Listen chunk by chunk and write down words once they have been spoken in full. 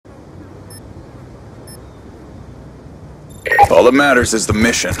All that matters is the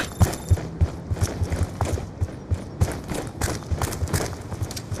mission.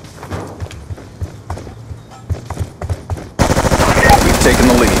 We've taken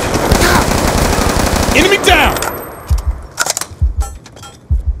the lead. Enemy down!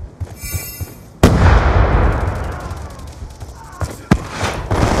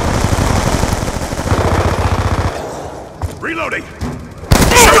 Reloading!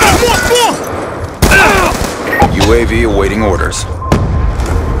 UAV awaiting orders.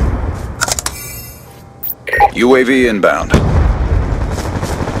 UAV inbound.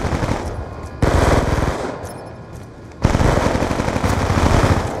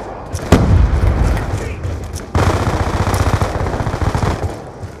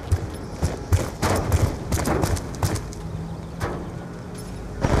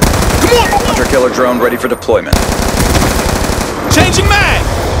 Hunter-killer drone ready for deployment. Changing mag!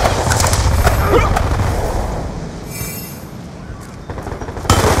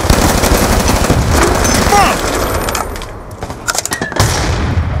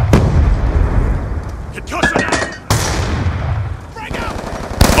 Concussion out! Frag out!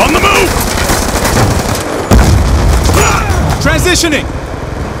 On the move! Transitioning!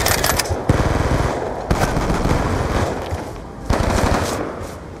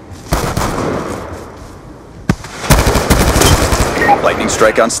 Lightning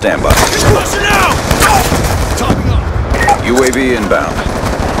strike on standby. Pushing out! Topping up! UAV inbound.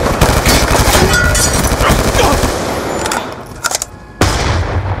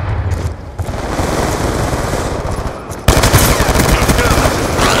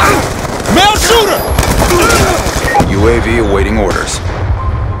 Male shooter! UAV awaiting orders.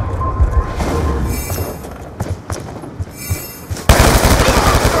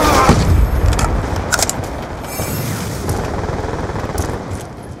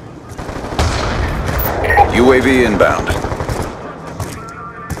 UAV inbound.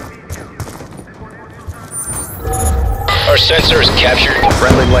 Our sensor is captured.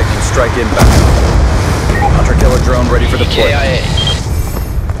 Friendly lightning strike inbound. Hunter-killer drone ready for deployment. KIA.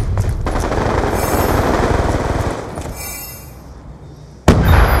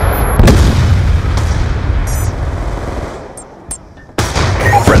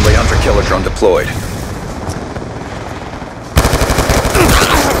 Friendly hunter-killer drone deployed.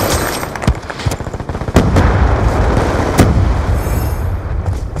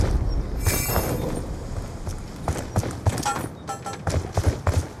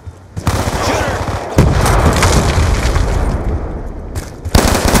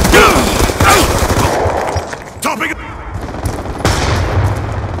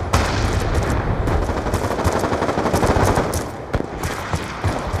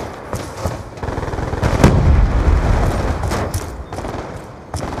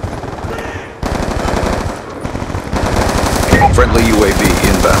 Friendly UAV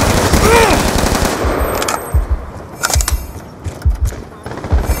inbound.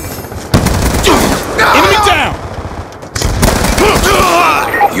 Enemy down!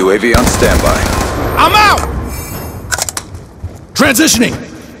 UAV on standby. I'm out! Transitioning!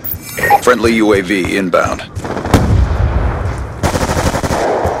 Friendly UAV inbound.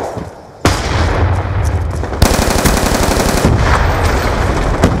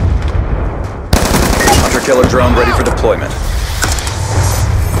 Hunter-killer drone ready for deployment.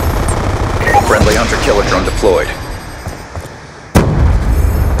 Friendly hunter-killer drone deployed.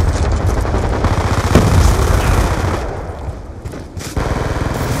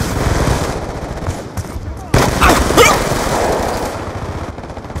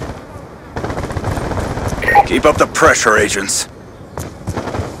 Keep up the pressure, agents.